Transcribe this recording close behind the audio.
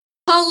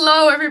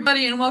Hello,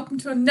 everybody, and welcome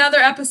to another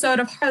episode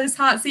of Harley's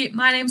Hot Seat.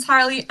 My name's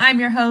Harley. I'm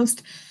your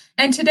host.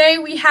 And today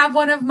we have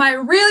one of my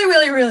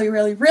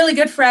really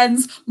good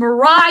friends,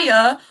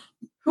 Mariah,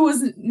 who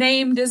was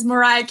named as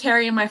Mariah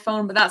Carey in my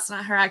phone, but that's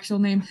not her actual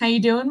name. How you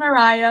doing,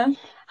 Mariah?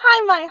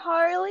 Hi, my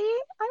Harley.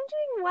 I'm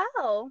doing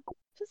well.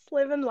 Just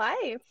living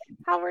life.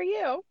 How are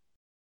you?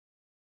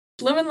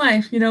 Living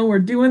life. We're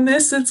doing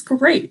this. It's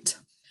great.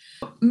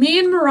 Me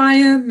and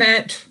Mariah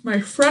met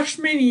my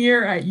freshman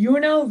year at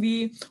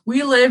UNLV.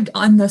 We lived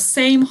on the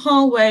same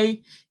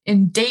hallway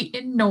in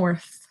Dayton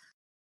North.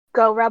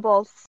 Go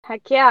Rebels.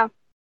 Heck yeah.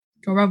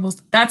 Go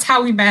Rebels. That's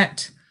how we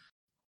met.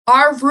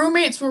 Our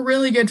roommates were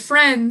really good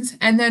friends,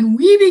 and then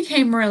we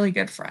became really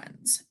good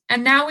friends.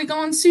 And now we go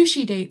on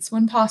sushi dates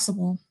when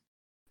possible.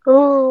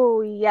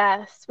 Oh,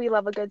 yes. We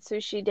love a good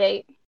sushi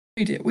date.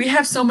 We do. We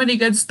have so many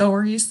good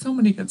stories. So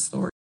many good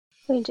stories.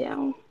 We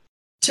do.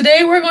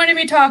 Today we're going to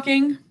be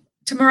talking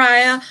to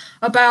Mariah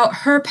about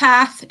her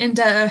path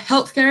into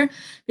healthcare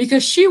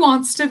because she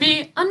wants to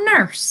be a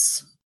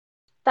nurse.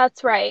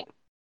 That's right.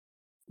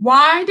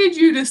 Why did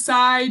you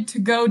decide to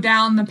go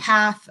down the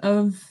path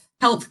of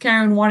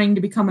healthcare and wanting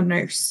to become a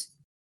nurse?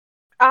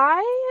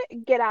 I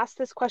get asked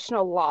this question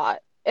a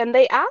lot, and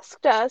they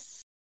asked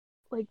us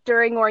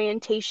during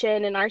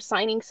orientation in our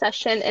signing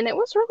session, and it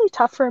was really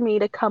tough for me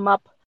to come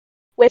up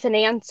with an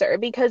answer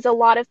because a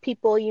lot of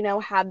people,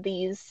 have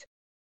these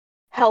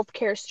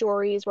healthcare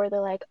stories where they're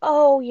like,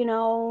 oh,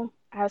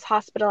 I was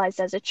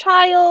hospitalized as a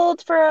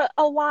child for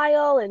a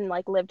while and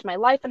lived my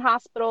life in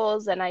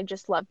hospitals, and I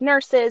just loved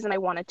nurses and I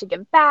wanted to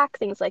give back,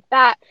 things like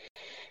that.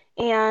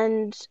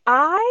 And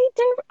I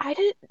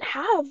didn't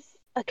have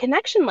a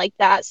connection like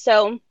that.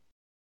 So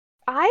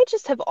I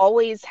just have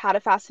always had a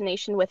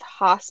fascination with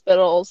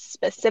hospitals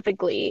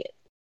specifically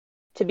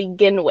to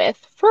begin with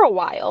for a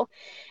while.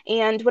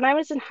 And when I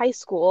was in high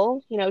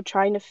school,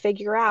 trying to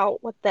figure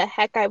out what the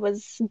heck I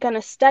was going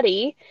to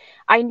study,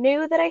 I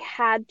knew that I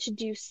had to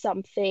do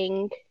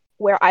something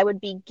where I would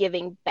be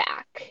giving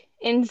back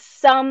in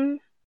some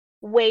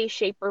way,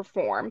 shape, or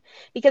form.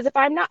 Because if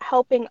I'm not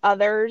helping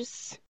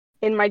others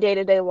in my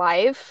day-to-day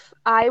life,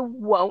 I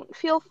won't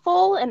feel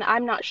full. And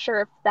I'm not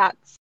sure if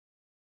that's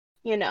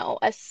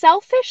a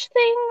selfish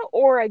thing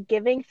or a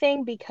giving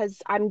thing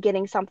because I'm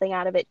getting something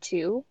out of it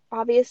too,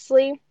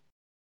 obviously.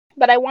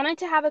 But I wanted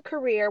to have a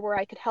career where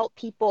I could help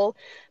people,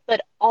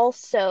 but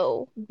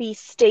also be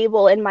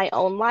stable in my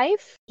own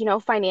life,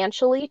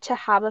 financially, to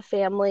have a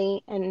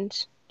family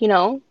and,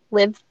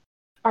 live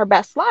our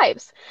best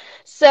lives.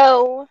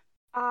 So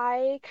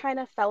I kind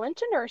of fell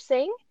into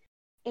nursing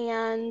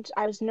and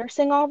I was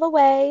nursing all the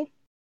way.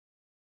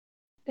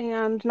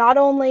 And not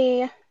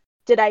only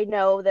did I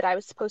know that I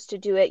was supposed to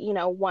do it,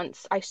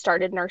 once I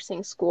started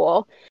nursing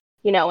school,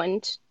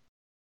 and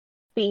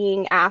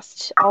being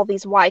asked all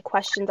these why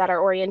questions at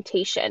our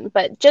orientation,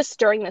 but just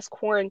during this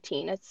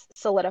quarantine, it's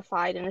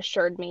solidified and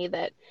assured me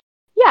that,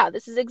 yeah,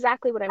 this is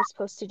exactly what I'm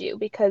supposed to do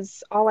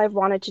because all I've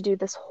wanted to do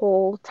this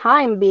whole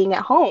time being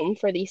at home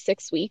for these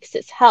 6 weeks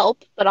is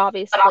help. But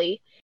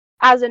obviously,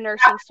 as a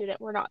nursing student,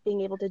 we're not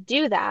being able to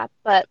do that.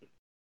 But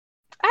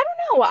I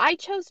don't know. I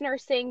chose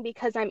nursing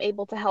because I'm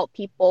able to help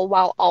people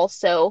while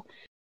also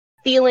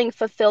feeling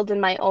fulfilled in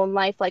my own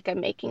life, like I'm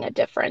making a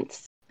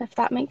difference, if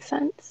that makes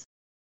sense.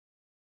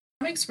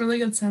 That makes really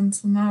good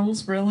sense, and that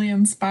was really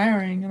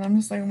inspiring. And I'm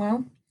just like,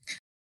 well,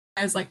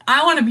 I was like,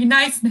 I want to be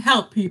nice and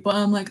help people.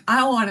 And I'm like,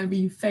 I want to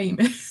be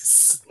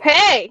famous.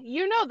 Hey,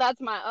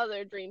 that's my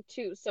other dream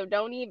too, so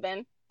don't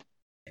even.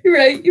 You're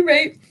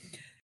right.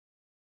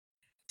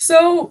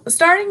 So,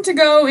 starting to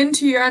go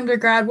into your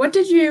undergrad, what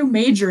did you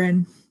major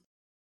in?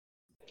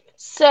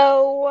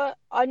 So,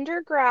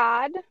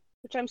 undergrad,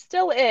 which I'm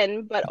still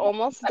in, but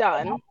almost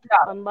done,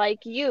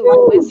 unlike you,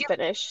 who is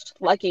finished,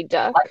 lucky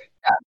duck.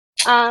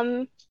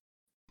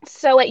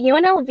 So at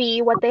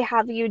UNLV, what they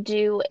have you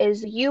do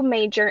is you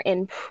major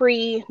in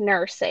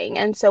pre-nursing.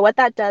 And so what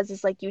that does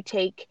is you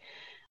take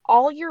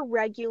all your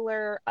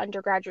regular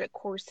undergraduate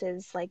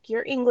courses, like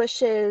your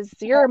Englishes,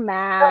 your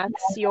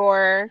maths,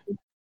 your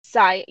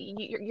sci,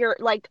 your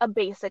like a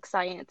basic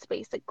science,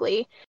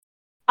 basically.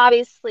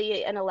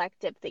 Obviously, an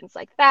elective, things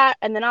like that.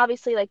 And then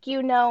obviously,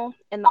 in the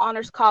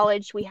honors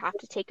college, we have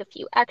to take a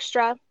few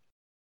extra.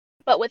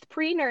 But with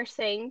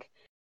pre-nursing,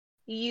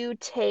 you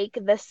take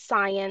the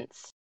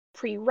science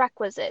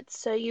prerequisites.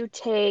 So you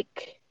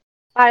take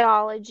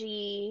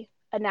biology,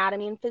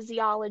 anatomy and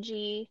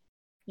physiology.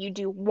 You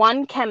do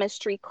one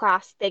chemistry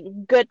class,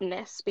 thank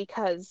goodness,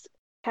 because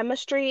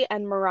chemistry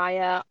and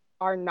Mariah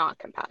are not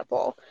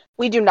compatible.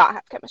 We do not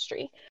have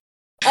chemistry.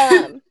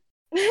 And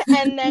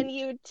then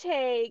you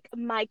take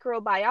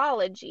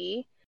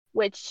microbiology,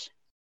 which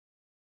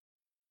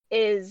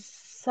is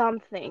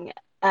something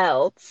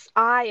else.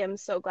 I am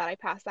so glad I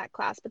passed that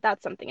class, but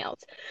that's something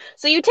else.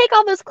 So you take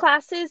all those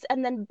classes,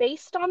 and then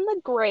based on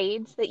the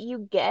grades that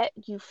you get,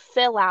 you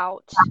fill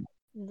out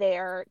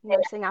their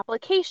nursing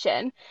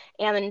application,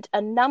 and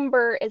a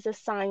number is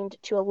assigned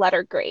to a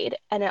letter grade,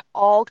 and it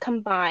all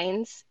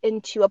combines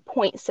into a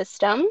point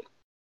system.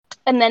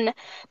 And then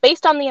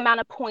based on the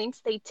amount of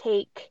points, they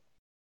take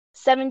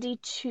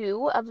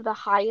 72 of the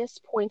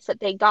highest points that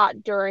they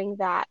got during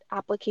that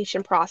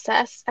application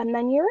process, and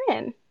then you're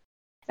in.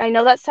 I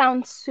know that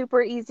sounds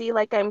super easy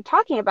like I'm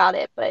talking about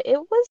it, but it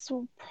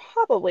was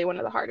probably one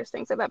of the hardest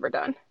things I've ever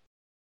done.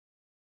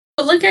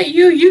 But look at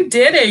you. You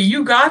did it.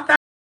 You got that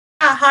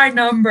high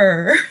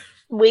number.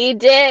 We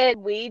did.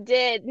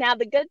 Now,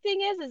 the good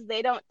thing is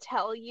they don't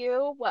tell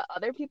you what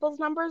other people's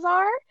numbers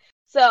are.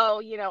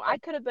 So, I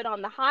could have been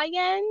on the high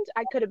end,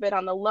 I could have been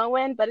on the low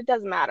end, but it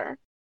doesn't matter.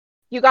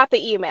 You got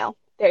the email.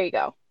 There you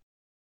go.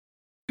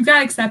 You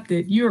got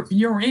accepted. You're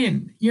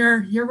in.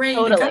 You're ready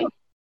to go.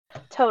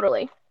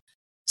 Totally.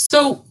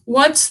 So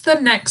what's the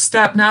next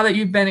step now that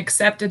you've been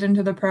accepted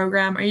into the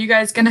program? Are you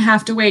guys going to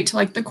have to wait till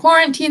like the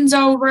quarantine's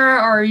over,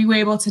 or are you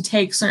able to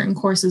take certain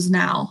courses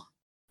now?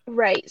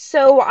 Right.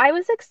 So I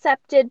was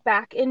accepted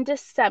back in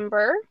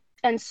December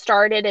and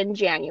started in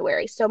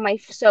January. So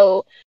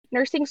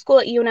nursing school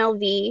at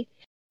UNLV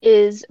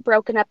is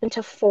broken up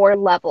into 4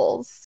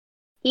 levels.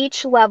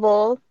 Each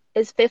level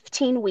is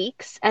 15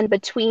 weeks, and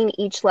between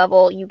each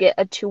level you get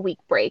a 2-week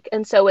break.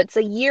 And so it's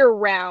a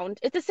year-round,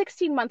 it's a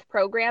 16-month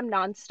program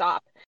nonstop,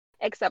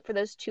 except for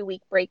those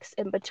 2-week breaks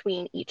in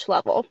between each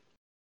level.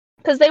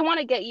 Because they want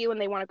to get you and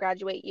they want to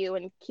graduate you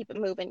and keep it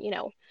moving.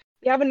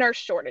 We have a nurse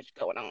shortage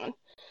going on.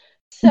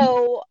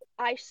 So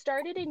I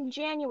started in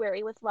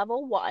January with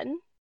level 1,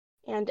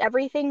 and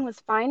everything was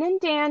fine and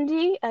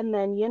dandy. And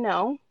then,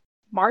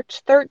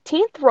 March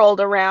 13th rolled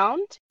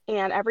around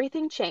and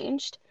everything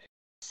changed.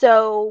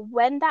 So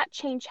when that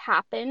change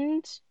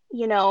happened,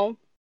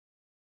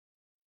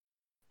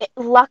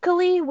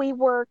 luckily we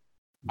were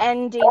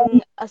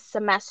ending a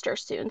semester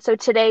soon. So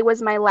today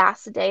was my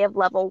last day of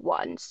level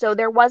 1. So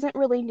there wasn't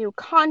really new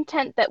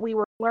content that we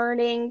were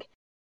learning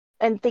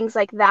and things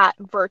like that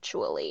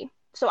virtually.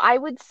 So I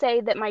would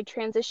say that my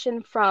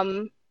transition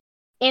from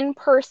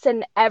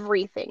in-person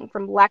everything,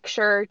 from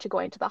lecture to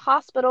going to the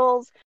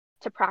hospitals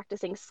to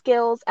practicing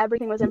skills,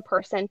 everything was in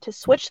person. To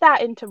switch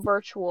that into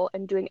virtual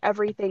and doing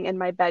everything in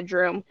my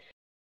bedroom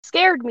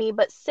scared me,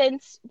 but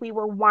since we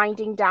were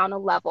winding down a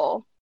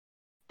level,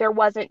 there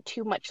wasn't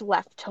too much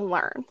left to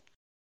learn.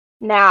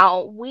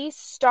 Now, we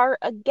start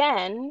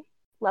again,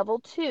 level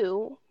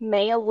 2,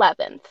 May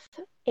 11th,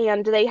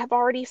 and they have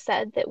already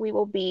said that we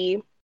will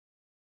be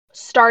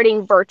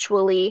starting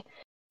virtually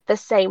the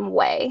same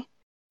way,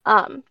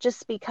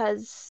 just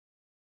because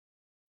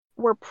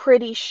we're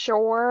pretty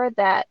sure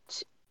that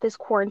this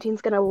quarantine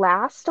is going to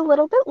last a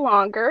little bit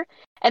longer,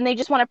 and they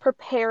just want to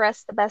prepare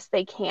us the best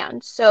they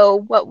can. So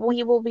what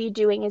we will be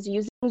doing is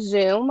using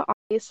Zoom,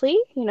 obviously,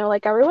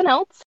 like everyone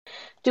else,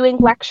 doing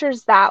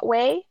lectures that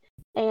way,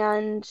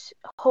 and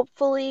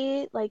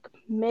hopefully, like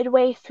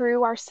midway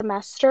through our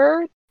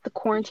semester, the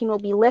quarantine will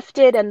be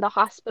lifted and the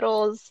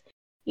hospitals,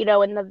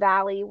 in the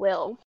valley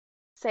will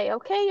say,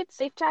 okay, it's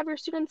safe to have your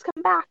students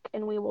come back,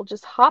 and we will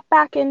just hop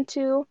back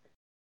into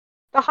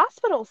the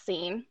hospital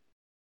scene.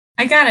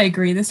 I gotta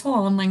agree. This whole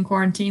online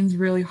quarantine is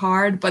really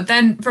hard, but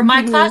then for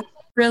my class,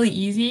 it's really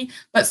easy.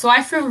 But so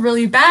I feel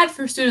really bad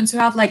for students who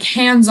have like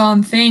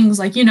hands-on things,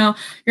 like you're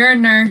a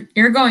nurse,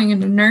 you're going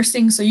into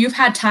nursing, so you've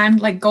had time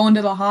to like go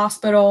into the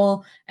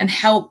hospital and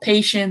help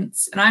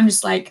patients, and I'm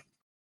just like,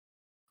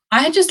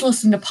 I just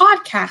listen to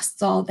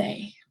podcasts all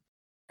day.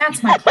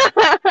 That's my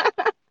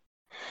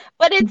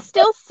But it's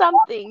still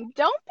something.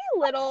 Don't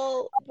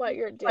belittle what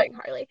you're doing,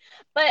 Harley.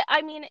 But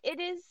I mean,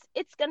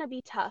 it's going to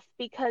be tough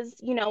because,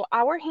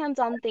 our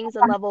hands-on things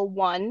in level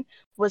 1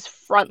 was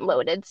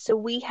front-loaded. So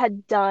we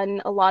had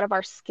done a lot of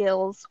our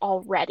skills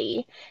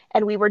already,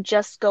 and we were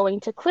just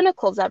going to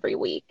clinicals every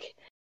week.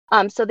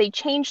 So they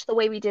changed the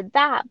way we did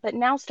that. But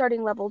now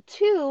starting level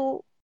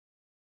 2,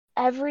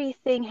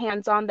 everything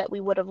hands-on that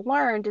we would have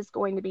learned is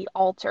going to be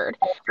altered.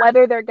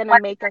 Whether they're going to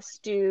make us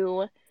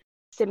do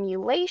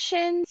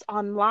simulations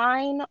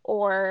online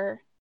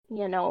or,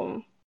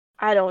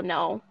 I don't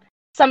know,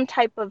 some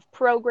type of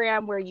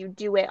program where you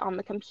do it on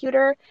the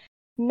computer,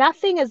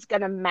 nothing is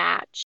going to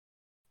match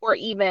or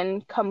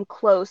even come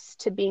close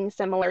to being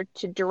similar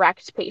to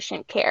direct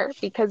patient care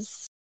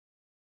because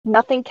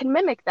nothing can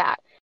mimic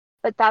that.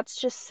 But that's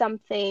just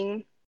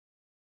something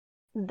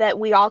that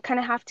we all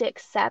kind of have to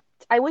accept.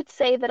 I would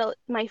say that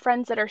my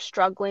friends that are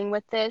struggling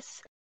with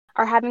this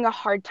are having a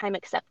hard time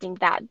accepting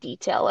that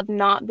detail of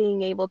not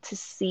being able to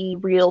see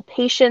real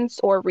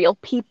patients or real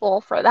people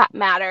for that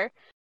matter,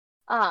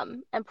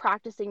 and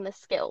practicing the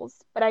skills.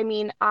 But I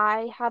mean,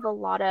 I have a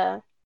lot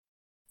of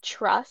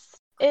trust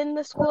in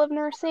the School of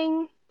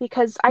Nursing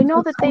because I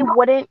know that they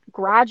wouldn't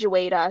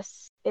graduate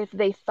us if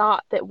they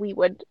thought that we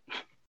would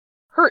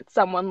hurt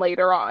someone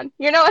later on.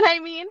 You know what I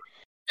mean?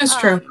 It's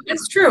true.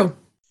 It's true.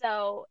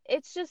 So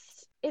it's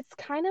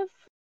kind of,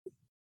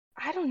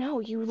 I don't know,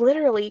 you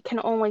literally can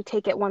only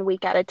take it 1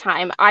 week at a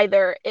time.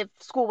 Either if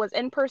school was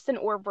in person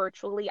or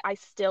virtually, I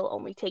still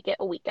only take it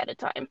a week at a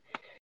time.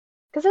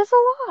 Because it's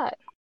a lot.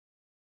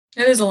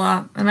 It is a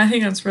lot, and I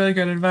think that's really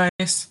good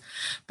advice.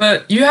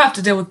 But you have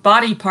to deal with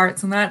body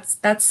parts, and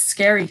that's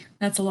scary.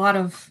 That's a lot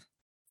of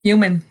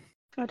human.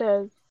 It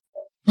is.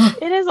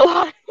 It is a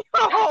lot.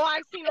 Oh,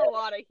 I've seen a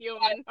lot of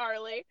human,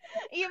 Harley.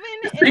 Even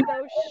in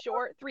those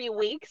short 3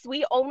 weeks,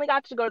 we only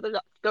got to go to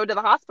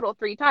the hospital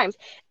 3 times.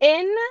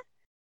 In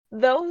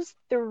those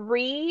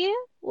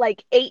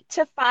 8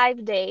 to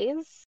 5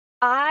 days,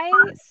 I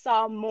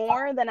saw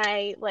more than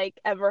I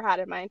ever had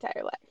in my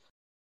entire life.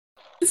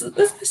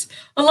 This is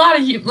a lot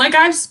of like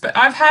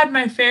I've had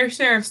my fair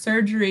share of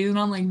surgeries, and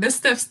I'm like, this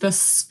stuff's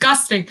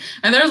disgusting.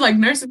 And there's like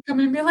nurses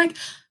coming and be like,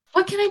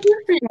 what can I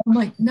do for you? I'm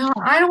like, no,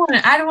 I don't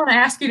want to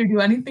ask you to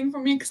do anything for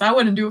me because I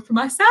wouldn't do it for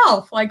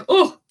myself. Like,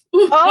 Oh,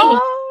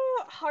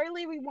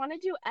 Harley, we want to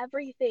do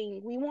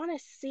everything. We want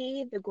to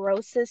see the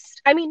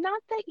grossest. I mean,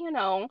 not that,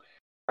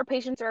 our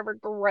patients are ever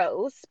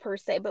gross per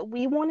se, but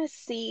we want to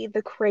see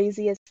the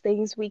craziest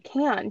things we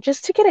can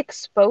just to get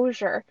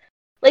exposure.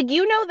 Like,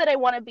 that I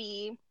want to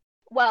be,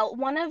 well,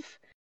 one of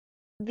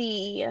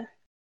the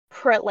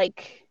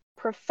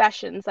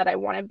professions that I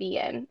want to be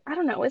in. I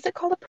don't know. Is it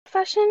called a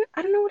profession?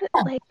 I don't know what it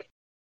like.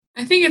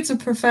 I think it's a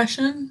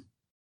profession.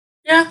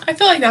 Yeah, I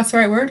feel like that's the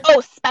right word. Oh,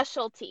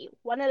 specialty.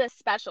 One of the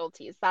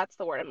specialties. That's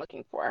the word I'm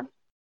looking for.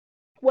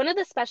 One of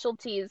the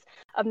specialties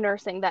of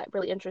nursing that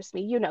really interests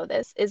me,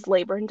 this, is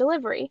labor and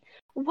delivery.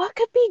 What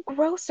could be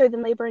grosser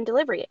than labor and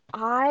delivery?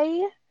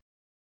 I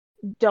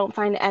don't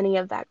find any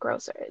of that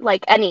grosser.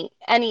 Like any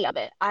of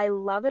it. I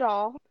love it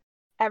all.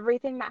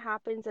 Everything that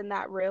happens in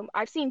that room.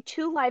 I've seen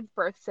 2 live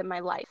births in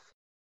my life.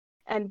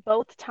 And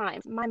both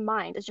times my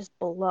mind is just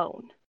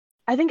blown.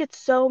 I think it's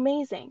so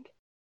amazing.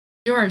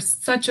 You are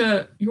such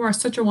a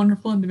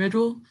wonderful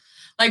individual.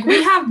 Like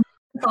we have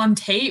on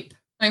tape.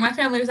 Like my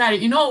family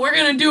decided, you know what we're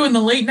gonna do in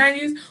the late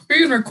 90s?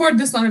 We're gonna record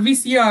this on a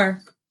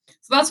VCR.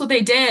 So that's what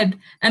they did.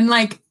 And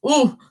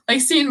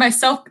seeing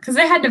myself because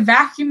they had to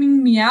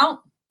vacuum me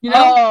out,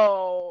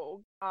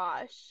 Oh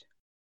gosh.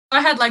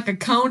 I had like a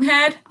cone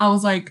head. I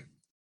was like,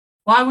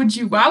 why would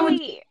you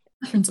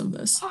reference of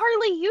this?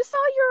 Harley, you saw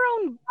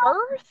your own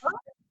birth?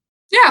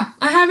 Yeah,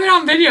 I have it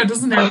on video,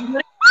 doesn't it? I don't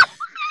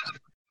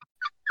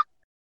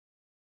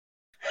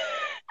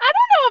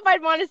know if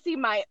I'd want to see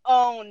my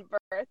own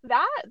birth.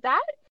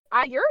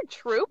 You're a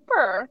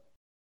trooper.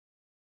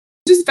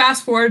 Just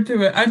fast forward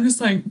to it. I'm just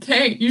like,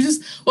 okay,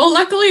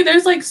 luckily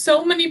there's like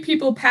so many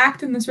people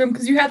packed in this room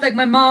because you had like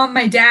my mom,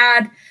 my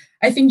dad,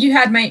 I think you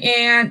had my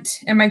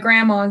aunt and my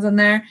grandma's in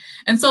there.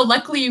 And so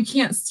luckily you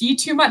can't see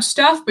too much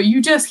stuff, but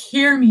you just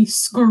hear me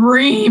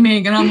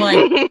screaming and I'm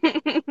like,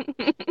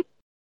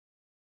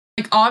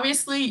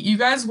 obviously you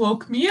guys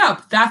woke me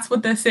up. That's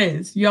what this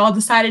is. Y'all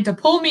decided to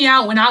pull me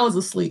out when I was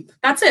asleep.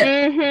 That's it.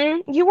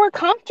 Mm-hmm. You were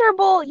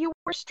comfortable. You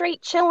were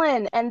straight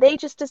chilling. And they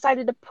just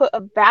decided to put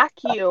a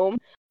vacuum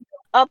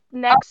up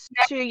next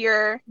to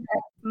your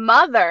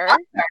mother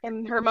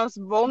in her most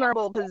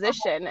vulnerable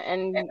position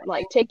and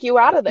take you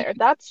out of there.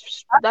 That's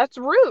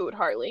rude,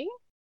 Harley.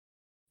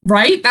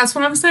 Right? That's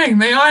what I'm saying.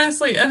 They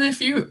honestly, and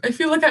if you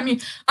look at me,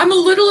 I'm a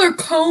littler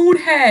cone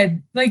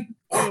head. Like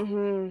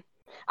mm-hmm.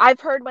 I've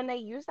heard when they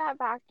use that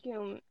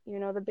vacuum,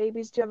 the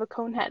babies do have a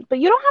cone head. But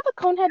you don't have a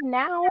cone head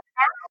now.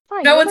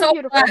 Fine, no, it's a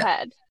beautiful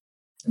head.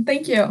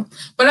 Thank you.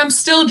 But I'm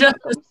still just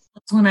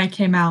when I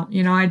came out.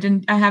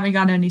 I haven't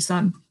got any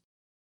sun.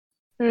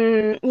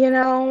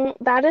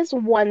 That is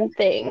one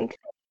thing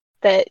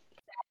that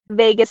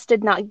Vegas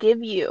did not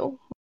give you,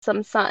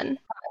 some sun.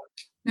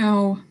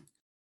 No.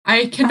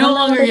 I can no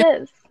longer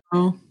get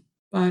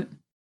but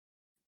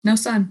no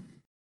sun.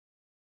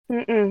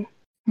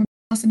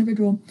 Less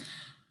individual.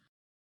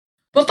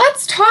 But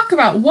let's talk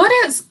about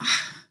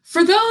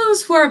for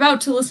those who are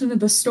about to listen to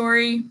the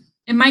story,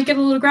 it might get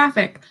a little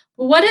graphic,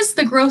 but what is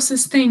the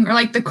grossest thing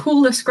or the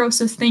coolest,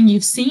 grossest thing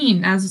you've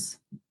seen as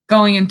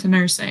going into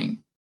nursing?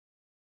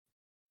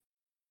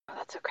 Oh,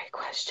 that's a great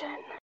question.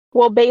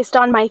 Well, based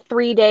on my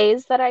 3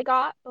 days that I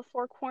got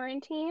before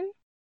quarantine?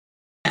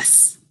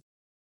 Yes.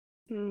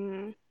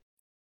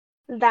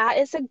 That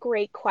is a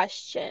great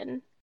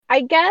question.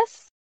 I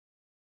guess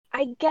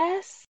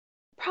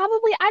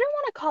probably, I don't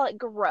want to call it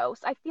gross.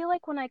 I feel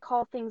like when I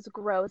call things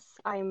gross,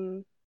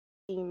 I'm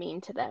being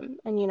mean to them.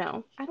 And,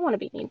 I don't want to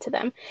be mean to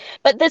them.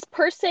 But this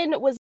person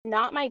was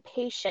not my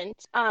patient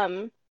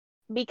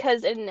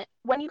because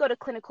when you go to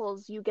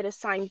clinicals, you get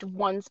assigned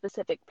one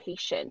specific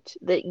patient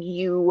that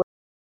you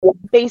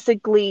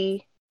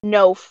basically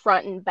know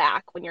front and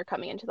back when you're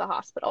coming into the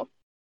hospital.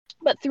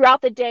 But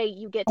throughout the day,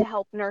 you get to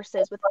help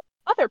nurses with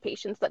other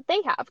patients that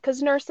they have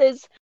because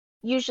nurses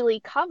usually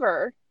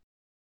cover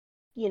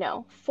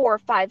 4,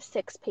 5,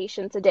 6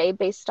 patients a day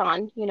based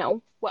on,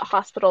 what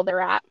hospital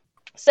they're at.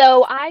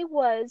 So I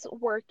was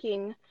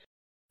working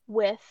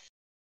with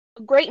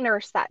a great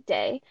nurse that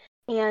day,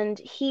 and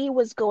he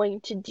was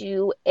going to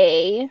do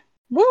a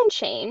wound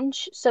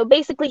change. So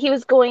basically he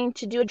was going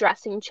to do a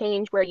dressing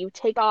change where you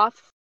take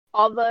off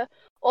all the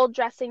old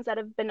dressings that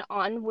have been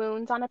on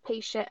wounds on a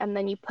patient, and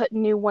then you put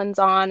new ones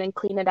on and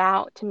clean it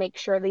out to make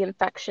sure the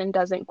infection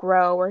doesn't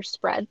grow or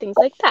spread, things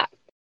like that.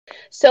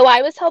 So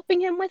I was helping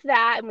him with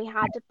that, and we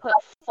had to put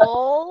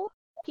full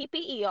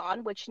PPE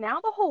on, which now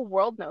the whole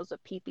world knows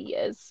what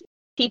PPE is.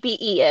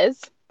 PPE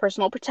is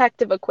personal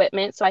protective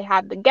equipment. So I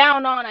had the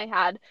gown on, I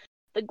had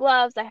the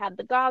gloves, I had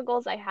the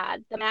goggles, I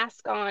had the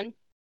mask on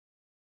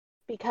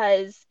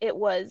because it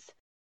was,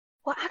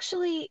 well,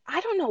 actually,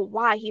 I don't know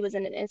why he was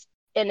in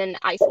an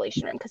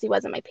isolation room because he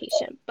wasn't my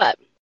patient, but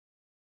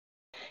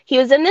he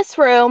was in this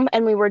room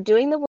and we were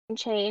doing the wound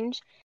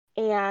change,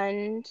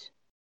 and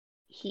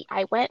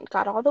I went,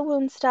 got all the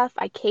wound stuff.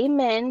 I came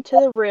into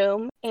the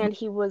room and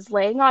he was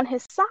laying on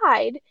his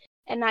side,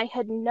 and I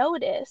had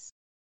noticed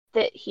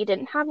that he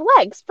didn't have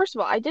legs. First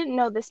of all, I didn't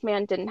know this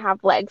man didn't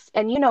have legs.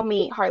 And you know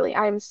me, Harley,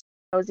 I'm so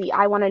nosy.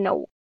 I want to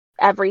know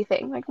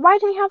everything. Like, why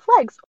didn't he have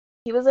legs?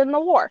 He was in the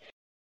war.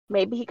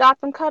 Maybe he got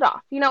them cut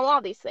off. You know,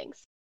 all these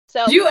things.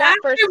 So you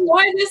asked him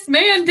why this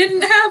man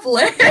didn't have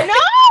legs?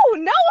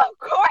 No, of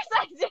course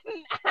I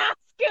didn't ask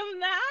him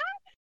that.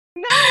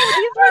 No,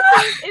 these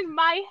were things in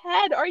my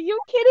head. Are you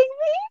kidding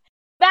me?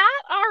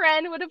 That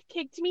RN would have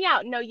kicked me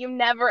out. No, you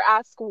never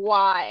ask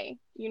why.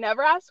 You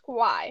never ask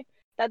why.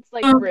 That's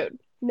like rude.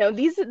 No,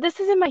 this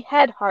is in my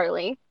head,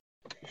 Harley.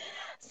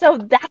 So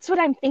that's what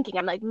I'm thinking.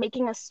 I'm like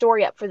making a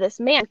story up for this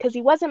man because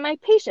he wasn't my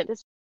patient.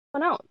 This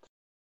was someone else.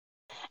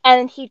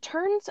 And he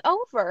turns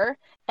over,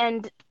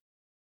 and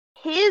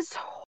his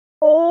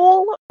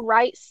whole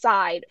right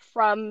side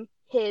from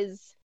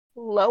his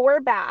lower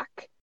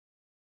back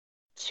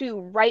to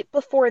right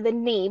before the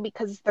knee,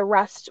 because the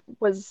rest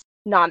was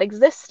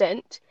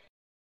non-existent,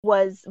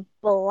 was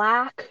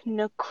black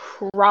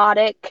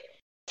necrotic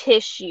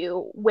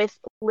tissue with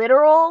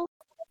literal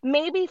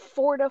maybe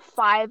 4 to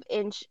 5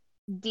 inch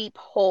deep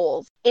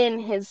holes in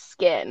his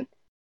skin.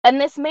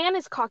 And this man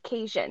is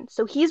Caucasian,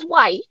 so he's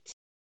white,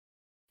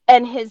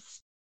 and his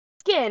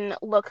skin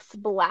looks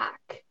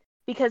black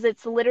because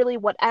it's literally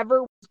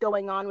whatever was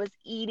going on was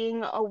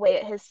eating away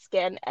at his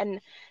skin, and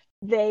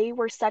they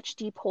were such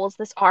deep holes.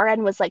 This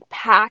RN was like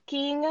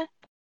packing,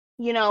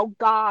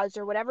 gauze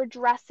or whatever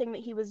dressing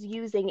that he was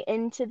using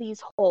into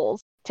these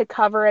holes to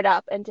cover it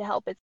up and to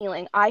help its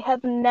healing. I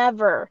have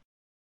never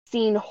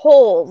seen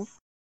holes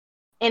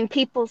in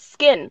people's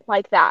skin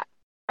like that.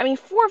 I mean,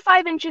 4 or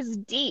 5 inches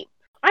deep.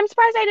 I'm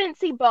surprised I didn't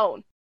see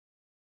bone.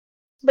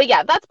 But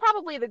yeah, that's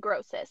probably the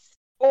grossest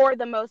or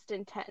the most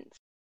intense.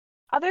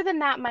 Other than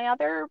that, my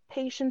other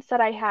patients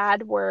that I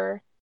had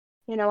were,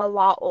 a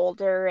lot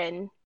older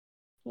and,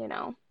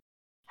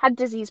 had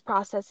disease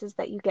processes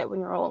that you get when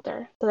you're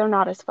older. So they're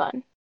not as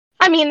fun.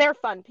 I mean, they're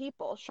fun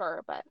people,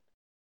 sure, but,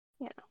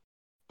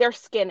 their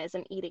skin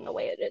isn't eating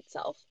away at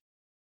itself.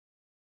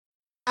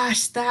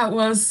 Gosh,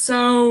 was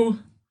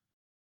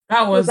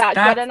that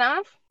good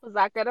enough? Was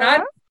that good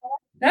enough?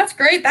 That's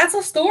great. That's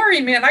a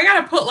story, man. I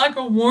gotta put like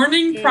a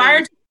warning prior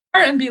to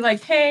start and be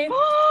like, hey.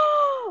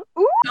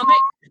 Ooh,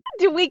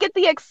 do we get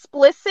the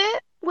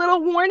explicit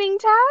little warning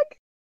tag?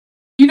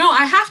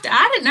 I have to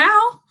add it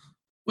now.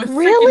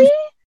 Really?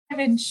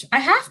 I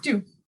have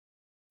to.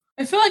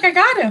 I feel like I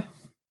gotta.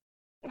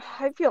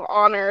 I feel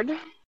honored.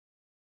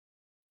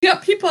 You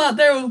got people out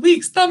there with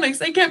weak stomachs.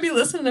 They can't be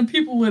listening to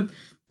people with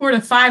 4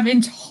 to 5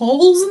 inch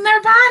holes in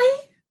their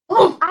body.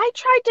 Oh. I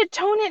tried to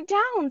tone it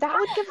down. That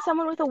would give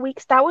someone with a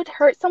weak, that would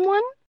hurt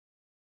someone.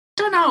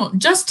 Don't know.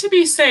 Just to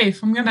be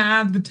safe, I'm gonna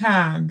add the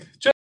tag.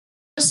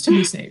 Just to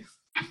be safe.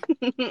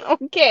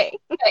 Okay.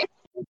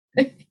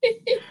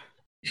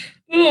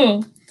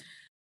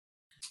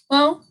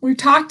 Well, we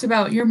talked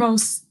about your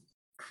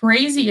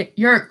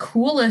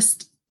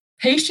coolest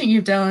patient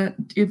you've done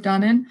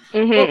in.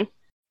 Mm-hmm. What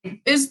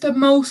is the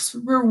most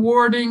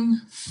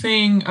rewarding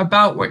thing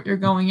about what you're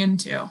going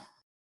into?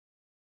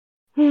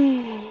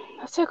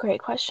 That's a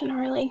great question,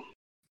 Harley.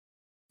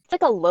 It's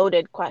like a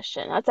loaded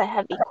question. That's a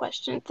heavy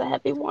question. It's a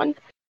heavy one.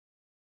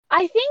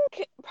 I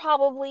think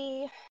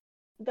probably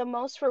the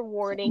most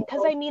rewarding,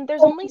 because I mean,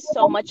 there's only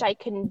so much I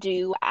can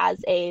do as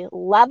a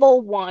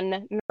level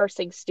 1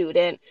 nursing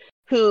student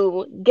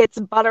who gets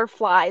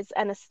butterflies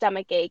and a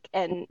stomach ache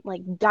and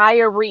like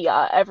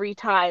diarrhea every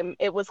time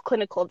it was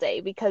clinical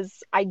day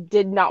because I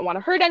did not want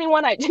to hurt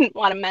anyone. I didn't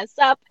want to mess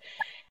up.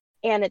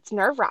 And it's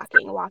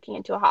nerve-wracking walking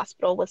into a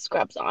hospital with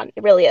scrubs on.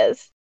 It really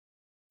is.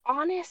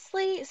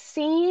 Honestly,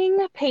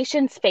 seeing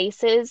patients'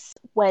 faces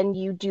when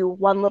you do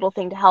one little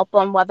thing to help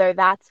them, whether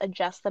that's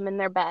adjust them in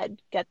their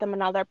bed, get them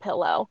another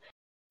pillow,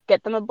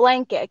 get them a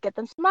blanket, get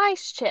them some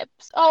ice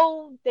chips.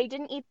 Oh, they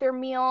didn't eat their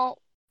meal.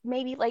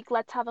 Maybe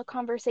let's have a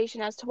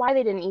conversation as to why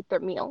they didn't eat their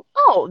meal.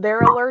 Oh, they're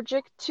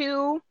allergic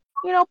to,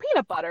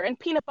 peanut butter, and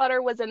peanut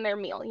butter was in their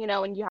meal,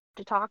 and you have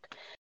to talk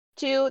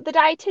to the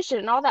dietitian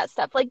and all that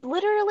stuff. Like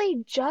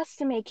literally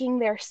just making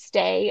their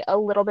stay a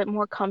little bit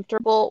more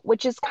comfortable,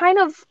 which is kind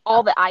of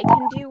all that I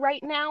can do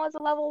right now as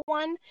a level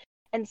 1.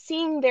 And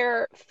seeing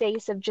their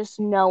face of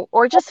just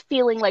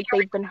feeling like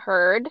they've been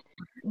heard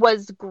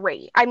was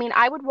great. I mean,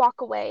 I would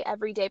walk away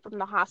every day from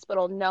the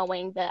hospital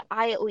knowing that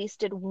I at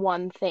least did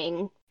one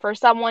thing for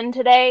someone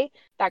today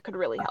that could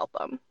really help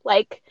them.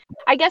 Like,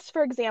 I guess,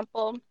 for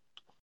example,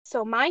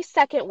 so my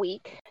second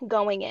week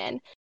going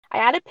in, I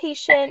had a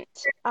patient,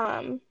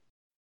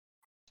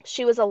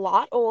 she was a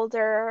lot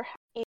older.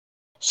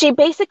 She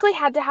basically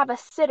had to have a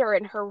sitter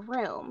in her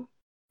room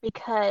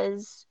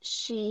because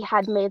she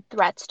had made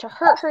threats to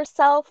hurt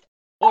herself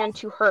and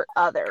to hurt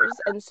others.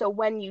 And so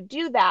when you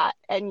do that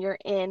and you're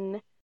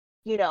in,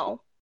 you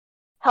know,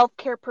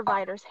 healthcare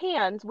providers'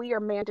 hands, we are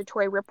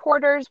mandatory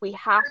reporters. We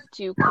have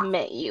to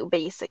commit you,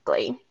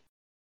 basically.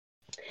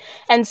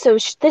 And so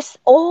this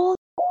old,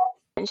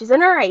 and she's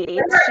in her 80s,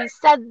 she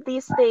said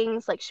these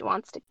things like she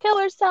wants to kill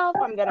herself,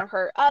 I'm going to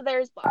hurt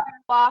others, blah, blah,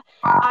 blah.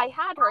 I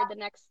had her the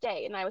next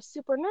day, and I was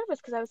super nervous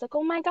because I was like,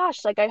 oh my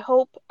gosh, like I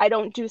hope I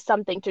don't do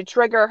something to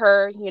trigger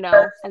her, you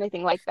know,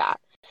 anything like that.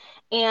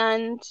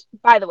 And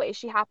by the way,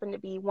 she happened to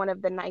be one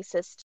of the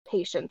nicest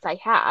patients I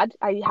had.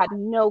 I had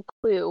no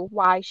clue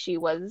why she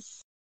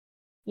was,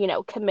 you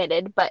know,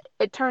 committed, but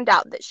it turned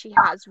out that she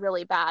has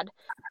really bad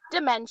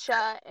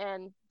dementia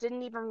and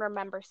didn't even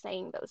remember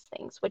saying those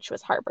things, which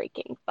was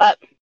heartbreaking. But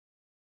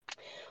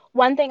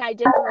one thing I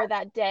did for her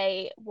that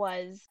day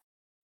was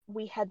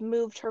we had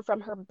moved her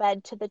from her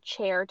bed to the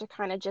chair to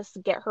kind of just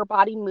get her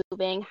body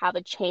moving, have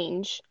a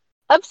change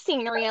of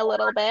scenery a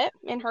little bit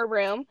in her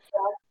room.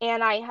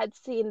 And I had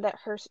seen that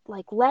her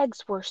like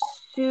legs were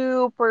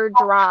super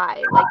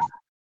dry, like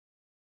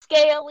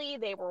scaly.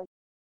 They were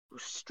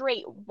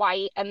straight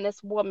white, and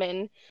this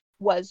woman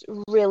was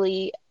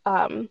really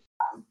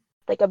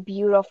like a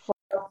beautiful,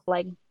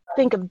 like,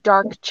 think of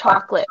dark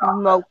chocolate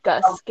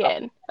mocha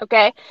skin.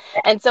 Okay.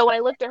 And so when I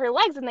looked at her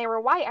legs and they were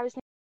white, I was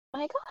thinking, oh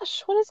my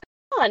gosh, what is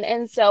going on?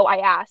 And so I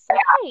asked, like,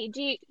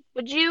 hey,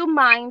 would you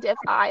mind if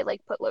I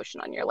like put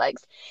lotion on your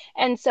legs?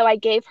 And so I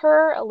gave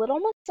her a little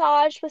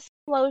massage with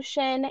some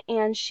lotion,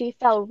 and she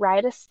fell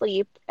right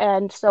asleep.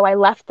 And so I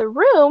left the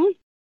room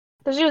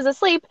because she was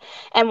asleep.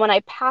 And when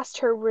I passed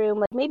her room,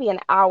 like maybe an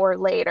hour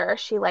later,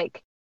 she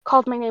like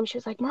called my name. She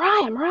was like,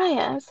 Mariah.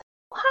 I was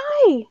like,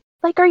 hi.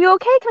 Like, are you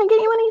okay? Can I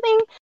get you anything?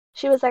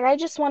 She was like, I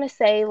just want to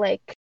say,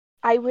 like,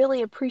 I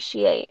really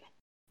appreciate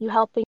you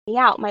helping me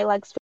out. My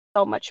legs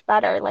feel so much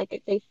better.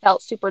 Like, they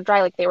felt super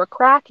dry, like they were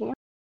cracking. No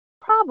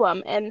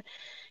problem. And,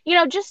 you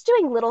know, just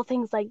doing little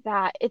things like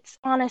that, it's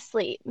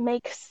honestly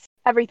makes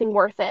everything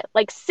worth it.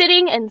 Like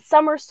sitting in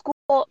summer school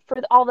for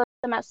all the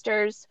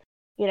semesters,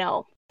 you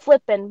know,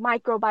 flipping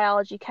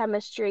microbiology,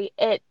 chemistry,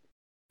 it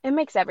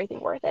makes everything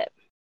worth it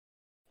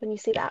when you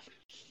see that.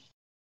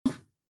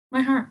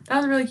 My heart. That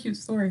was a really cute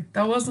story.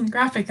 That wasn't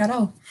graphic at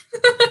all.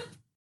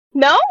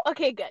 No?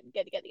 Okay, good.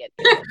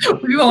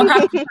 We won't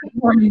have to put a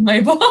warning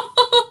label.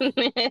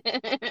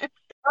 That's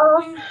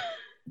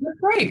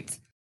great.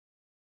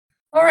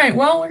 All right,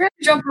 well, we're going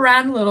to jump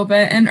around a little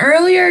bit. And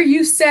earlier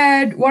you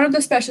said one of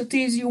the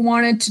specialties you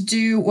wanted to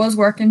do was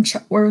work in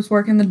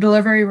the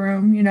delivery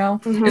room, you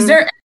know. Mm-hmm. Is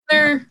there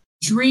other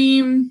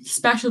dream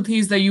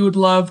specialties that you would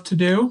love to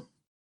do?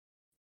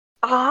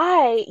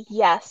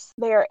 Yes,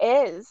 there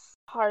is,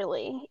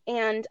 Harley.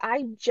 And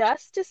I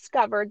just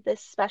discovered this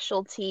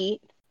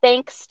specialty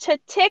thanks to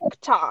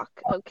TikTok,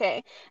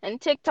 okay? And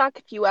TikTok,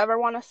 if you ever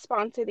want to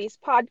sponsor these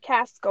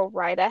podcasts, go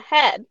right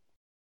ahead.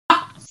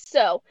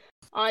 So,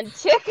 on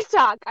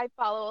TikTok, I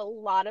follow a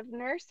lot of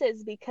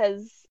nurses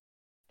because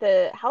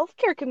the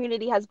healthcare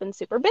community has been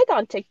super big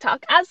on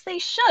TikTok, as they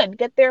should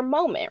get their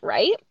moment,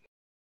 right?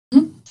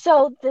 Mm-hmm.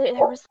 So there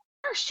was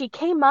she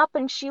came up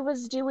and she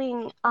was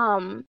doing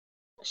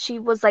she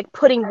was like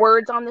putting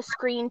words on the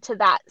screen to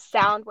that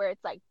sound where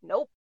it's like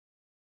nope,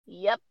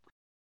 yep,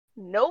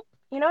 nope.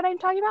 You know what I'm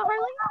talking about,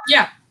 Harley?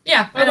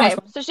 Yeah. Okay,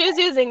 so she was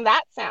using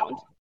that sound.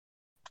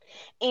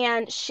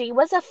 And she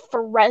was a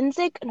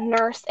forensic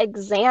nurse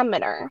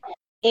examiner.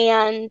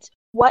 And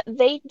what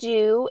they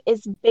do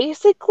is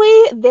basically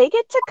they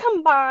get to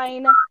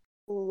combine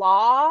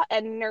law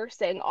and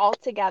nursing all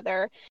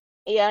together.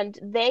 And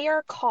they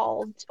are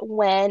called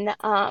when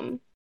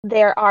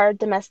there are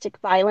domestic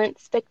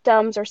violence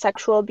victims or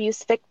sexual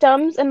abuse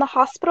victims in the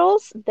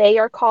hospitals. They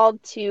are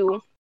called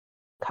to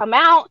come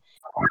out.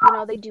 You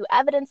know, they do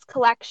evidence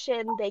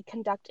collection. They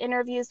conduct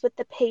interviews with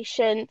the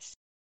patients.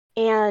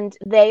 And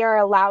they are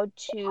allowed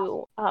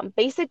to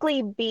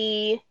basically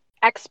be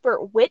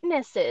expert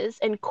witnesses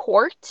in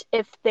court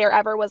if there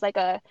ever was like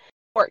a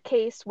court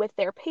case with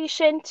their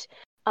patient.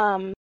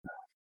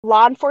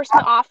 Law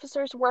enforcement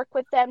officers work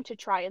with them to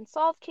try and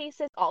solve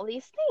cases, all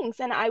these things.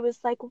 And I was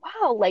like,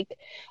 wow, like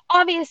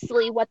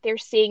obviously what they're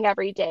seeing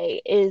every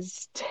day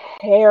is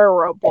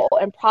terrible.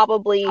 And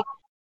probably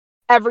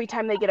every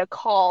time they get a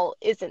call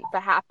isn't the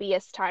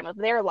happiest time of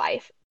their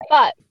life.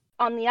 But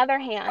on the other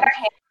hand,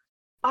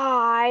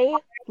 I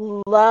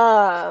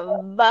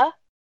love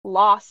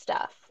law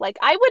stuff. Like,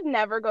 I would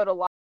never go to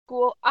law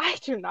school. I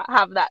do not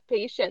have that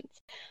patience.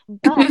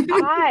 But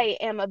I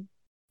am a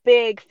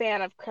big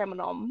fan of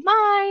Criminal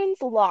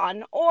Minds, Law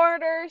and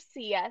Order,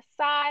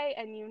 CSI,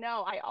 and you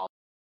know I also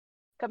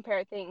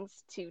compare things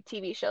to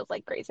TV shows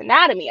like Grey's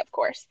Anatomy, of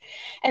course.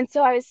 And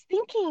so I was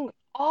thinking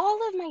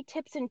all of my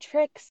tips and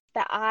tricks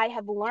that I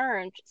have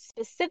learned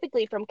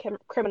specifically from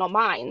Criminal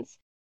Minds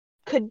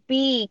could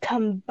be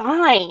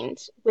combined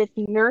with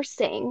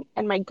nursing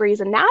and my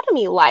Grey's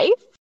Anatomy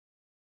life,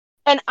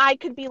 and I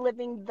could be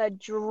living the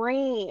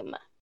dream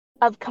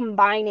of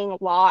combining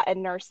law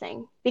and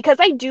nursing, because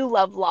I do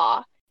love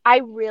law.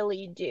 I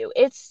really do.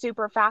 It's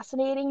super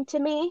fascinating to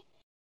me.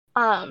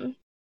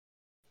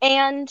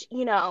 And,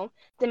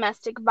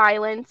 domestic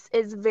violence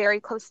is very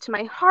close to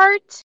my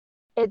heart.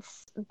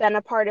 It's been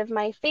a part of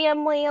my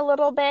family a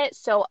little bit,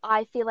 so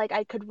I feel like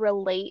I could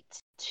relate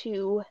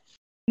to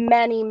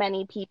many,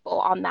 many people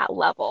on that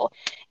level.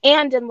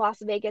 And in Las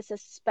Vegas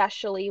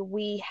especially,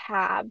 we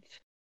have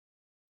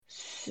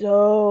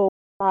so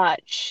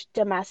much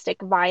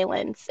domestic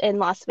violence in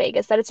Las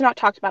Vegas that it's not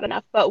talked about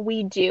enough, but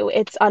we do.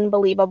 It's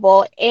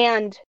unbelievable.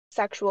 And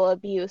sexual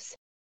abuse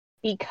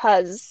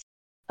because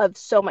of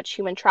so much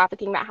human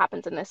trafficking that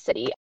happens in this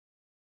city.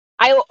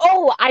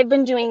 I've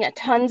been doing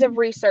tons of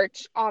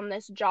research on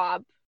this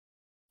job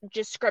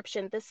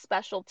description, this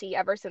specialty,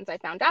 ever since I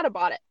found out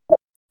about it,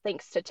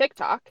 thanks to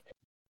TikTok.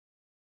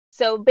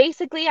 So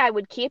basically, I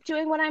would keep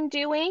doing what I'm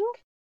doing.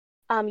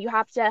 You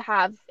have to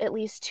have at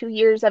least 2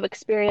 years of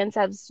experience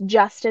as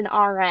just an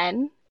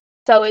RN.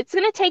 So it's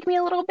going to take me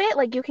a little bit.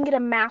 Like, you can get a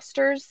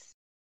master's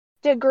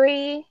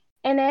degree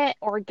in it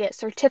or get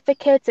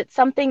certificates. It's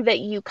something that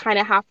you kind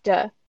of have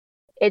to,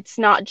 it's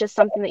not just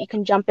something that you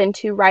can jump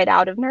into right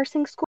out of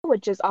nursing school,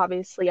 which is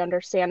obviously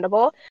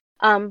understandable.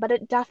 But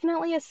it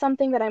definitely is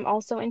something that I'm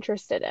also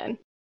interested in.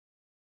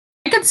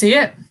 I could see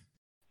it.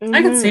 Mm-hmm.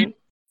 I could see it.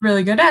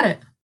 Really good at it.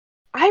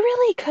 I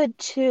really could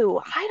too.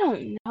 I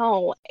don't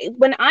know.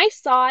 When I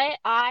saw it,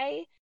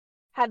 I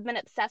have been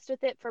obsessed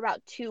with it for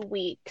about 2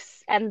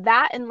 weeks. And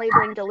that and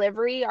labor and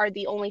delivery are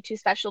the only 2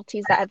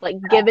 specialties that have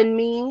given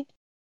me,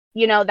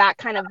 that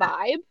kind of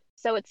vibe.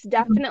 So it's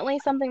definitely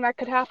something that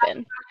could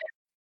happen.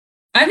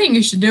 I think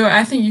you should do it.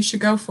 I think you should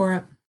go for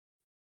it.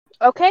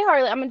 Okay,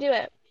 Harley, I'm going to do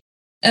it.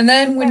 And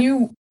then when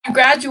you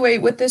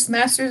graduate with this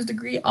master's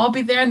degree, I'll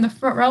be there in the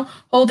front row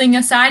holding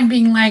a sign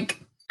being like,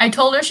 I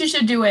told her she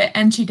should do it,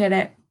 and she did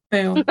it.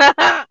 Boom.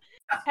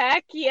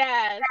 Heck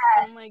yes.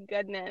 Oh my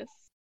goodness.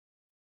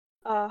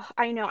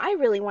 I know. I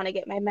really want to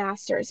get my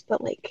master's,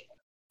 but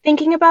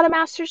thinking about a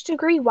master's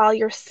degree while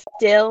you're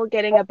still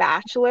getting a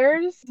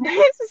bachelor's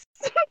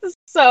is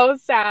so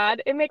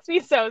sad. It makes me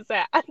so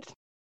sad.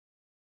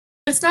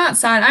 It's not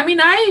sad. I mean,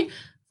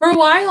 for a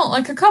while,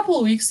 a couple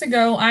of weeks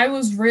ago, I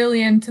was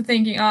really into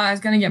thinking, I was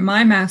going to get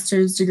my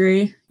master's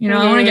degree.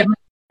 I want to get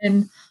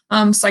in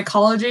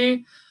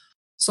psychology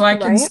so I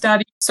can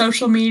study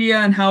social media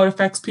and how it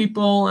affects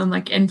people and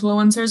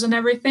influencers and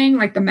everything,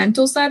 the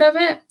mental side of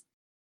it.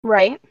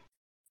 Right.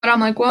 But I'm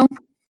like, well,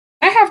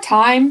 I have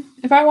time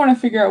if I want to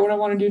figure out what I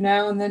want to do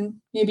now and then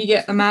maybe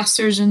get the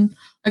master's in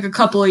a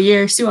couple of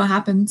years, see what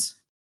happens.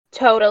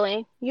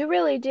 Totally. You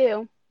really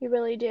do. You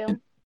really do.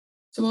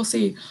 So we'll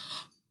see.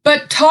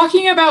 But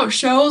talking about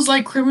shows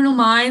like Criminal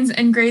Minds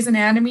and Grey's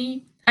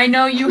Anatomy, I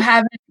know you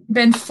haven't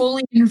been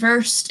fully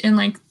immersed in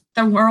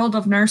the world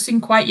of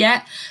nursing quite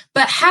yet,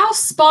 but how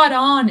spot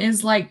on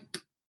is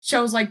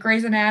shows like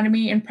Grey's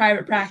Anatomy and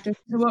Private Practice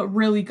to what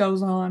really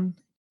goes on?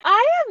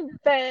 I have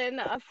been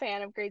a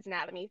fan of Grey's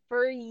Anatomy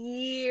for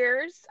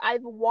years.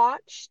 I've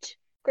watched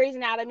Grey's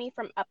Anatomy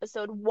from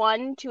episode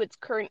 1 to its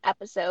current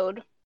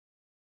episode,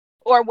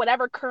 or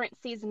whatever current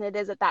season it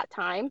is at that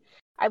time.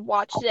 I've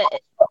watched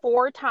it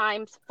 4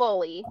 times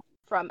fully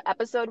from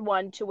episode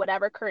 1 to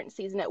whatever current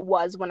season it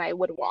was when I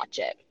would watch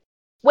it.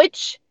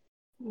 Which,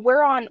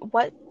 we're on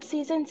what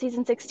season?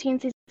 Season 16,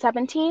 season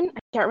 17? I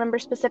can't remember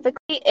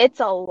specifically. It's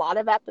a lot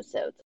of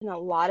episodes and a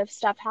lot of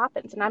stuff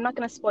happens. And I'm not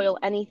going to spoil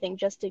anything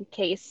just in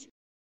case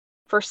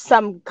for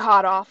some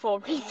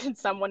god-awful reason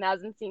someone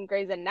hasn't seen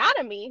Grey's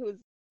Anatomy who's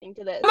listening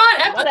to this.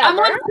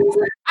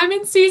 I'm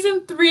in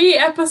season 3,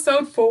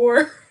 episode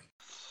 4.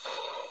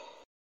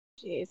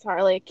 Jeez,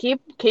 Harley, keep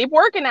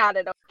working at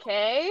it,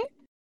 okay?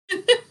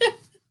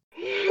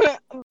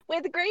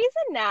 With Grey's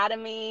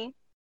Anatomy,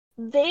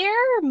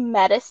 their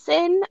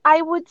medicine,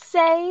 I would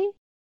say,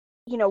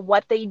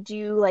 what they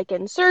do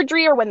in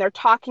surgery or when they're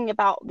talking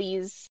about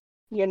these,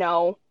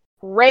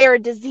 rare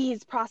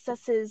disease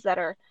processes that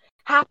are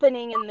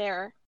happening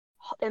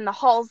in the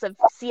halls of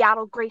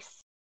Seattle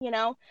Grace,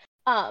 because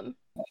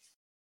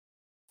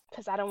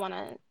I don't want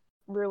to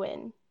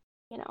ruin,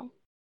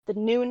 the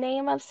new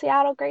name of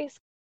Seattle Grace.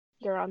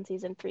 You're on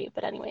season 3,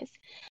 but anyways,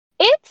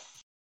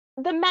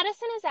 the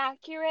medicine is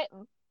accurate,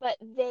 but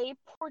they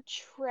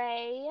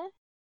portray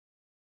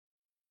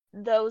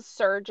those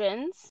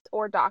surgeons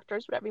or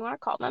doctors, whatever you want to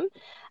call them,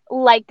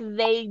 like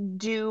they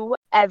do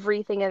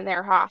everything in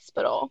their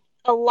hospital.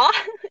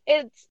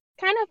 It's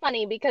kind of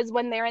funny because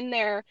when they're in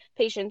their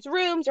patients'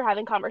 rooms or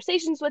having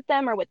conversations with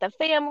them or with the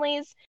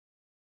families,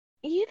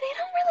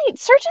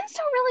 surgeons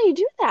don't really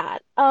do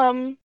that.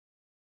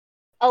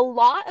 A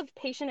lot of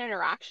patient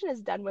interaction is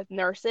done with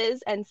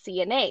nurses and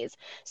CNAs.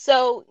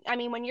 So, I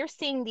mean, when you're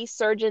seeing these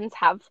surgeons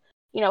have,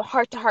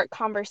 heart-to-heart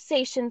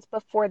conversations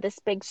before this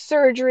big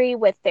surgery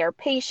with their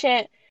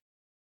patient,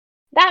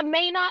 that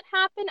may not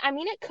happen. I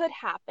mean, it could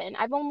happen.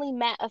 I've only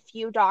met a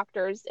few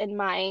doctors in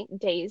my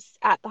days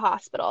at the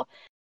hospital,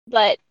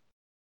 but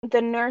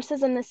the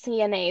nurses and the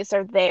CNAs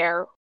are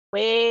there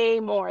way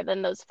more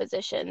than those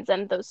physicians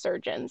and those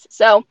surgeons.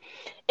 So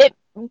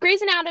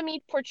Grey's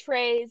Anatomy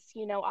portrays,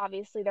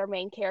 obviously their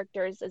main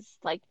characters as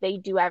they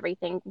do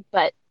everything,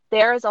 but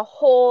there is a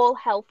whole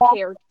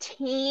healthcare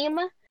team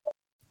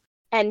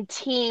and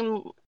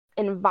team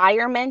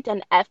environment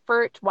and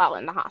effort while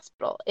in the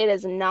hospital. It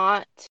is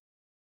not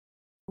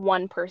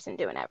one person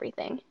doing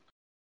everything.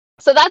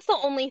 So that's the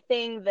only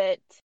thing that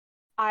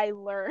I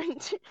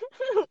learned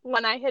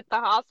when I hit the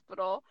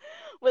hospital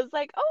was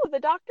like, oh, the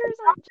doctors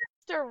aren't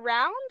just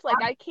around.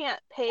 Like, I can't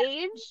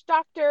page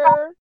Dr.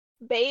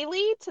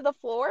 Bailey to the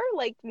floor.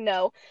 Like,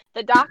 no,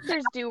 the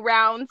doctors do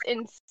rounds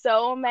in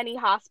so many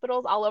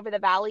hospitals all over the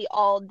valley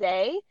all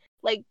day.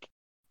 Like,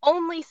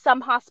 only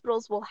some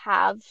hospitals will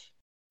have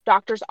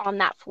doctors on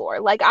that floor.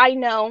 Like, I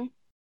know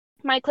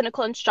my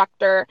clinical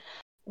instructor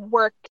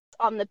works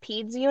on the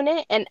peds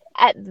unit, and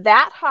at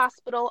that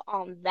hospital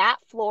on that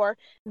floor,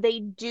 they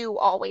do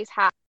always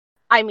have,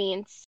 I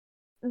mean,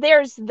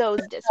 there's those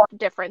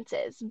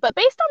differences. But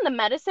based on the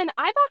medicine,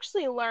 I've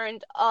actually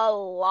learned a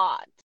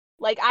lot.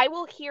 Like, I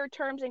will hear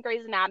terms in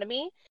Grey's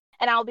Anatomy,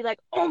 and I'll be like,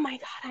 oh my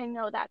God, I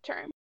know that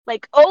term.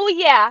 Like, oh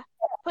yeah,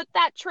 put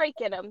that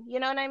trach in them. You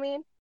know what I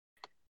mean?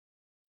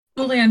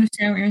 Totally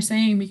understand what you're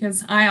saying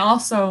because I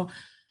also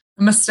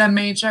am a STEM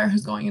major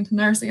who's going into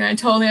nursing, and I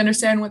totally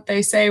understand what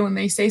they say when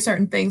they say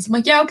certain things. I'm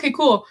like, yeah, okay,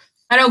 cool.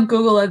 I don't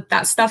Google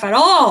that stuff at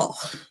all.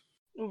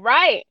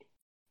 Right.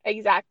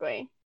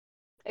 Exactly.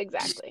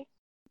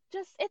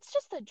 It's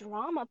just the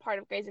drama part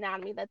of Grey's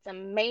Anatomy that's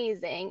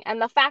amazing,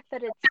 and the fact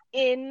that it's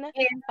in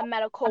a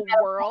medical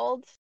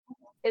world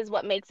is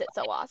what makes it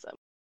so awesome.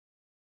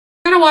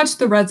 You gotta watch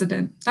The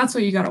Resident. That's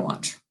what you gotta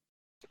watch.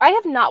 I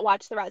have not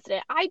watched The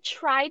Resident. I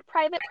tried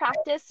Private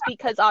Practice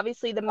because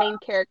obviously the main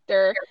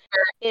character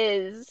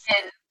is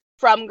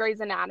from Grey's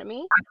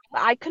Anatomy,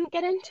 but I couldn't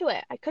get into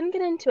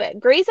it.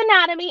 Grey's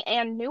Anatomy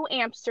and New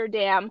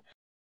Amsterdam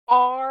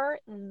are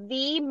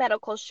the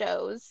medical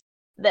shows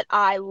that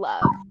I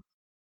love.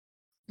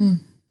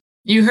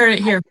 You heard it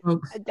here,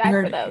 folks. I die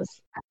for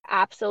those.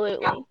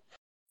 Absolutely.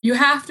 You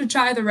have to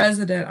try The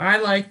Resident. I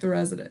like The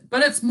Resident.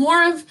 But it's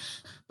more of,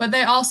 but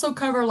they also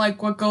cover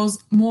like what goes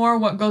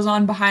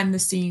on behind the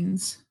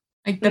scenes.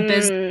 Like the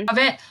business of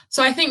it.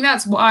 So I think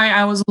that's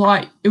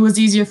why it was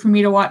easier for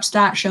me to watch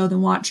that show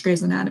than watch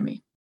Grey's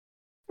Anatomy.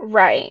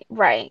 Right.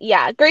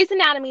 Yeah. Grey's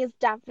Anatomy is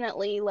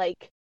definitely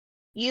like,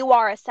 you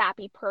are a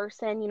sappy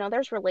person. You know,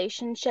 there's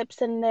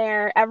relationships in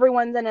there.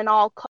 Everyone's in an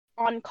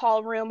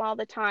on-call room all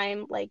the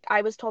time. Like,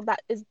 I was told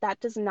that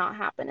does not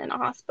happen in a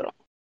hospital.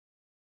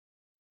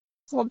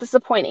 It's a little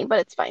disappointing, but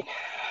it's fine.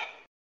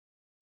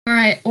 All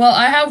right. Well,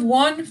 I have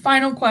one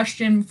final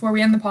question before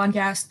we end the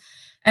podcast.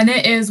 And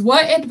it is,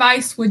 what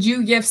advice would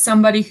you give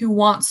somebody who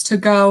wants to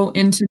go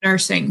into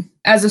nursing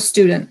as a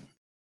student?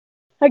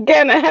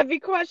 Again, a heavy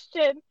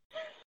question.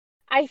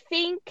 I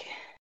think,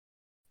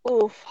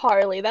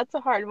 Harley, that's a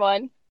hard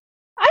one.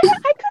 I could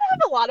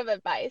have a lot of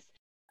advice.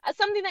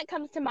 Something that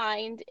comes to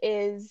mind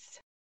is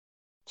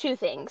two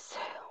things.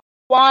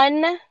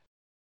 One,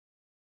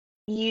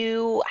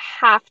 you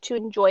have to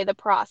enjoy the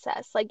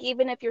process. Like,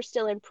 even if you're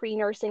still in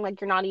pre-nursing, like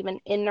you're not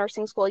even in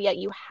nursing school yet,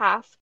 you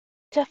have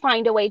to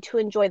find a way to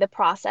enjoy the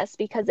process,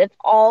 because if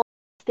all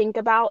you think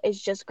about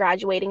is just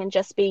graduating and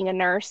just being a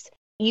nurse,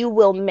 you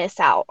will miss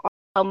out on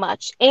so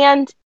much,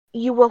 and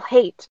you will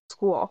hate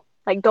school,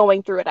 like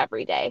going through it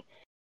every day.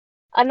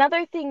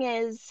 Another thing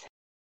is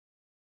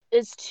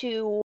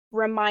to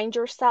remind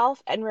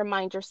yourself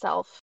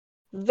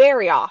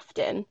very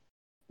often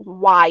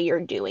why you're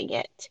doing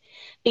it.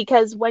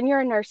 Because when you're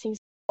in nursing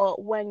school,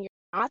 when you're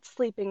not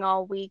sleeping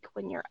all week,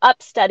 when you're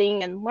up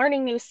studying and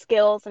learning new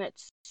skills, and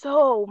it's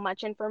so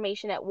much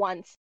information at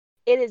once,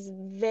 it is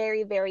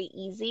very, very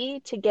easy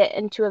to get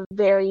into a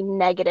very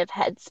negative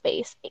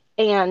headspace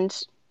and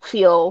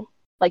feel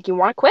like you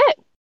want to quit,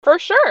 for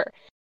sure.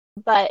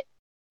 But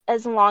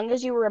as long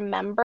as you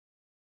remember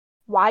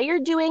why you're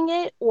doing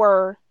it,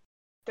 or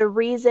the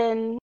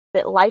reason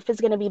that life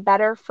is going to be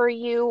better for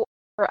you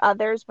or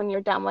others when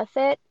you're done with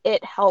it,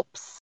 it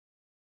helps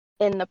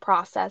in the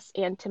process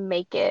and to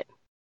make it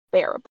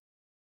bearable.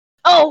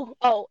 Oh,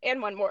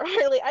 and one more.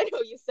 Really, I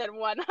know you said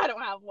one. I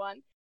don't have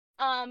one.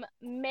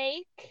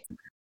 Make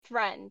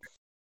friends.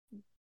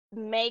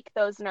 Make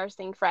those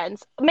nursing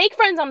friends. Make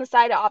friends on the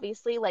side,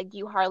 obviously, like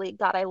you, Harley.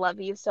 God, I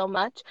love you so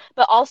much.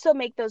 But also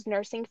make those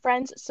nursing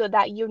friends so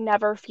that you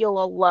never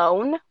feel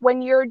alone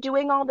when you're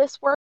doing all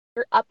this work.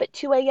 You're up at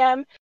 2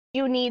 a.m.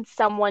 You need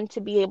someone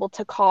to be able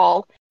to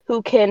call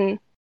who can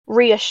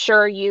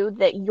reassure you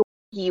that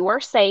you are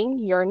sane,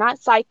 you're not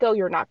psycho,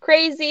 you're not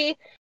crazy,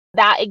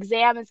 that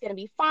exam is going to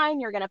be fine,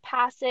 you're going to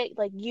pass it.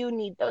 Like, you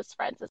need those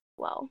friends as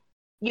well.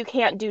 You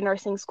can't do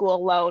nursing school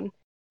alone.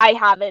 I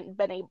haven't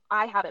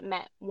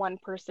met one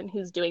person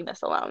who's doing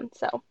this alone.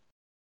 So,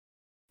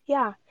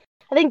 yeah,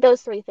 I think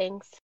those three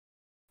things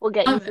will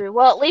get you through.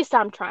 Well, at least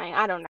I'm trying.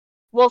 I don't know.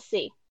 We'll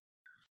see.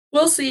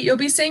 We'll see. You'll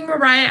be seeing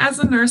Mariah as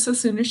a nurse as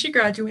soon as she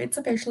graduates.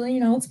 Officially,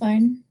 it's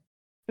fine.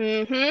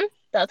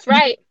 That's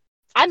right.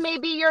 I may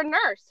be your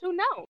nurse. Who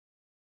knows?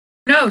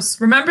 Who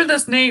knows? Remember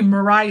this name,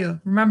 Mariah.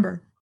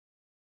 Remember.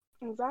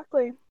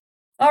 Exactly.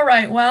 All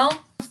right.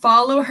 Well,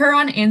 follow her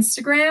on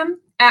Instagram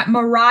at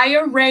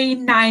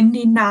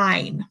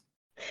MariahRay99.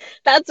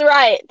 That's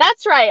right.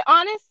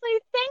 Honestly,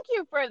 thank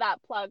you for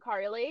that plug,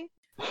 Harley.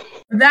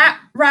 That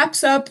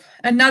wraps up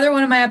another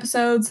one of my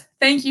episodes.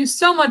 Thank you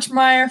so much,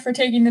 Mariah, for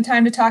taking the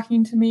time to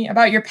talking to me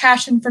about your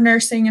passion for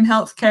nursing and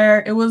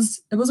healthcare. It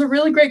was a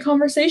really great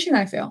conversation,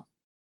 I feel.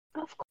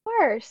 Of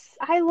course.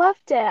 I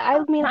loved it. I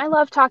mean, I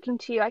love talking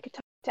to you. I could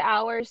talk to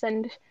hours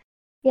and,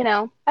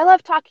 I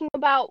love talking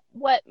about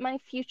what my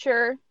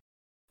future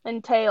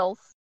entails.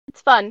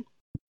 It's fun.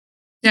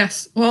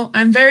 Yes. Well,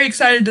 I'm very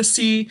excited to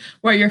see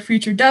what your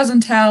future does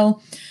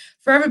entail.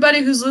 For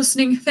everybody who's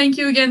listening, thank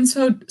you again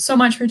so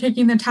much for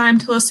taking the time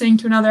to listening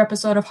to another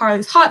episode of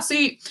Harley's Hot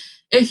Seat.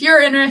 If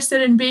you're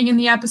interested in being in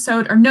the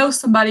episode or know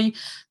somebody,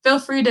 feel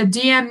free to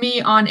DM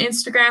me on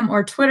Instagram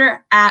or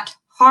Twitter at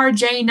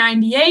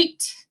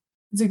harj98.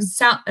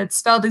 It's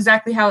spelled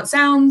exactly how it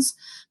sounds.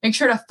 Make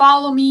sure to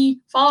follow me,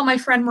 follow my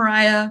friend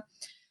Mariah.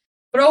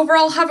 But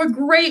overall, have a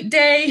great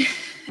day.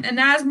 And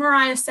as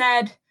Mariah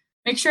said,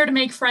 make sure to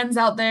make friends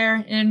out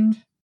there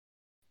and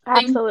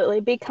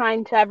absolutely be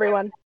kind to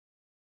everyone.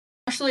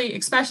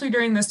 Especially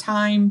during this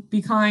time,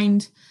 be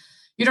kind.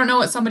 You don't know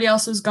what somebody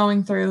else is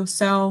going through.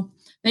 So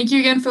thank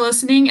you again for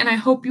listening, and I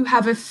hope you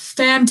have a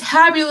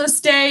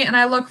fantabulous day, and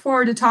I look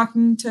forward to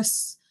talking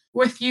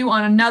with you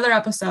on another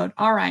episode.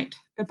 All right.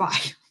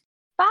 Goodbye.